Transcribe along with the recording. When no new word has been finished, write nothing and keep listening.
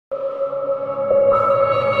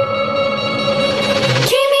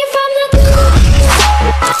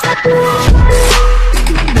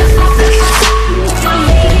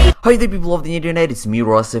Hi there people of the internet, it's me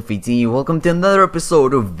Ross18. Welcome to another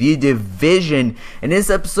episode of The Division. In this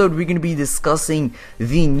episode we're going to be discussing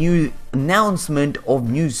the new announcement of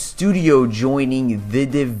new studio joining The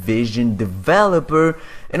Division developer,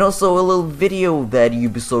 and also a little video that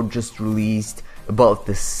Ubisoft just released about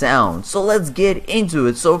the sound. So let's get into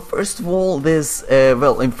it. So first of all, this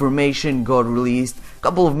information got released a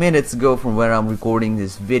couple of minutes ago from where I'm recording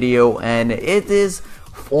this video, and it is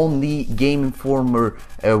on the Game Informer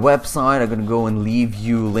website. I'm gonna go and leave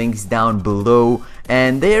you links down below,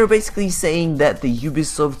 and they're basically saying that the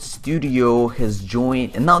Ubisoft studio has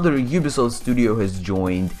joined, another Ubisoft studio has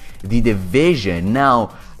joined The Division.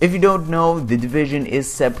 Now, if you don't know, The Division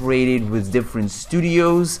is separated with different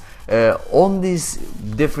studios. On these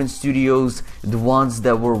different studios, the ones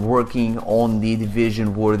that were working on The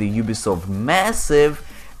Division were the Ubisoft Massive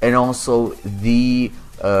and also the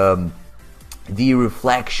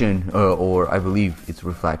Reflection, or I believe it's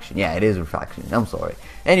Reflection. Yeah, it is Reflection. I'm sorry.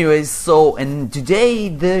 Anyways, so and today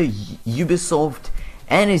the Ubisoft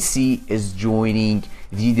NSC is joining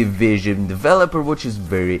The Division developer, which is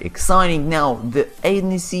very exciting. Now, the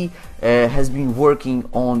NSC has been working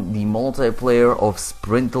on the multiplayer of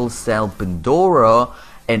Splinter Cell Pandora,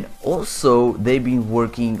 and also they've been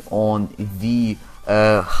working on the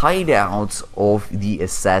hideouts of the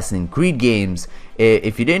Assassin's Creed games.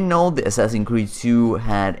 If you didn't know, the Assassin's Creed 2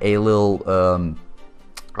 had a little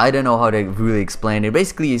I don't know how to really explain it.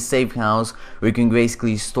 Basically a safe house where you can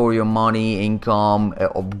basically store your money, income,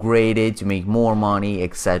 upgrade it to make more money,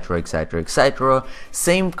 etc, etc, etc.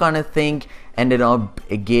 Same kind of thing ended up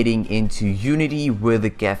getting into Unity with the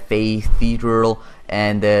Cafe Theater,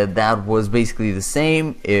 and that was basically the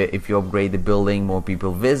same. If you upgrade the building, more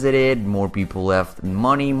people visit it, more people left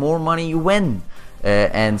money, more money you win,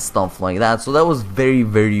 and stuff like that. So that was very,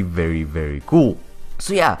 very, very, very cool.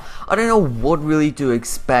 So yeah, I don't know what really to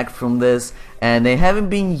expect from this, and they haven't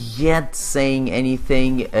been yet saying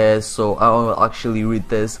anything, so I'll actually read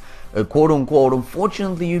this, quote unquote.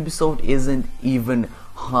 Unfortunately, Ubisoft isn't even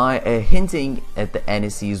hinting at the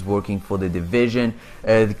NSC is working for The Division.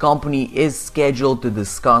 The company is scheduled to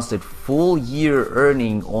discuss its full year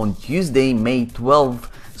earning on Tuesday, May 12th.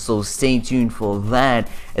 So stay tuned for that.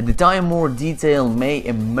 At the time, more detail may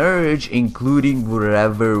emerge, including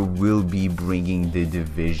whatever will be bringing The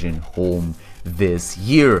Division home this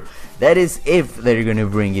year. That is if they're gonna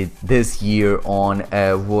bring it this year on,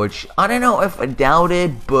 which I don't know if I doubt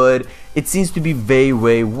it, but it seems to be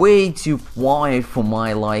way too quiet for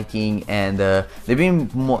my liking. And they've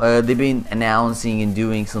been announcing and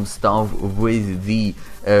doing some stuff with the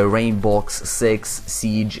Rainbow Six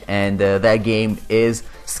Siege, and that game is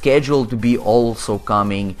scheduled to be also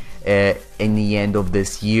coming in the end of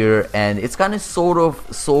this year, and it's kind of sort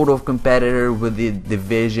of competitor with The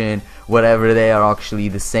Division, whatever. They are actually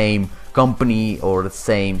the same company or the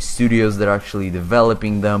same studios that are actually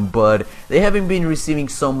developing them, but they haven't been receiving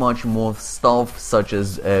so much more stuff, such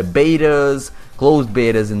as betas, closed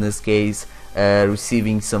betas in this case,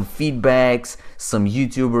 receiving some feedbacks, some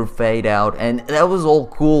YouTuber fade out, and that was all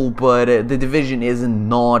cool, but The Division isn't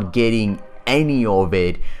not getting any of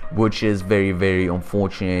it, which is very, very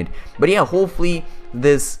unfortunate. But yeah, hopefully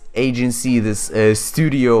this agency, this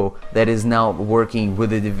studio that is now working with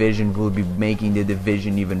The Division will be making The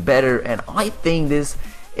Division even better. And I think this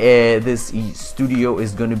studio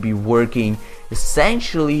is going to be working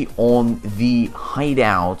essentially on the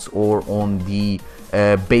hideouts, or on the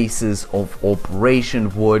basis of operation,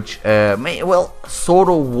 which may sort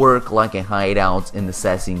of work like a hideout in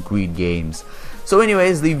Assassin's Creed games. So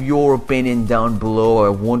anyways, leave your opinion down below. I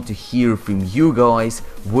want to hear from you guys.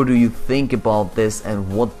 What do you think about this,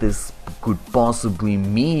 and what this could possibly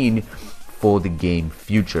mean for the game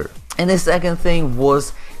future? And the second thing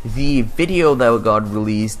was the video that got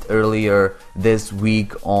released earlier this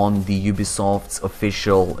week on the Ubisoft's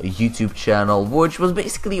official YouTube channel, which was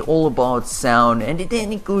basically all about sound, and it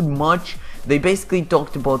didn't include much. They basically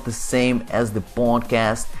talked about the same as the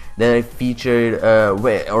podcast that I featured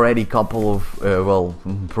already a couple of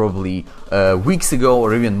probably weeks ago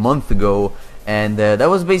or even a month ago, and that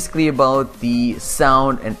was basically about the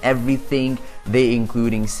sound and everything, they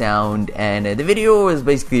including sound. And the video is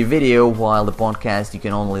basically a video, while the podcast you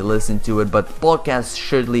can only listen to it, but the podcast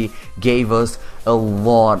surely gave us a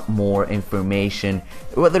lot more information,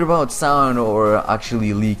 whether about sound or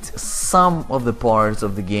actually leaked some of the parts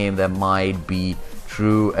of the game that might be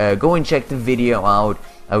true. Go and check the video out.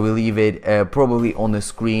 I will leave it probably on the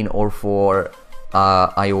screen, or for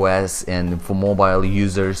iOS and for mobile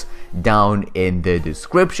users down in the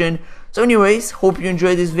description. So anyways, hope you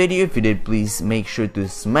enjoyed this video. If you did, please make sure to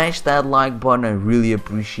smash that like button. I really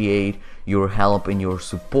appreciate your help and your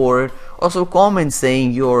support. Also comment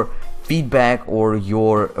saying your feedback or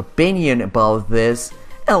your opinion about this.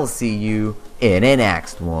 I'll see you in the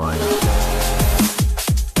next one.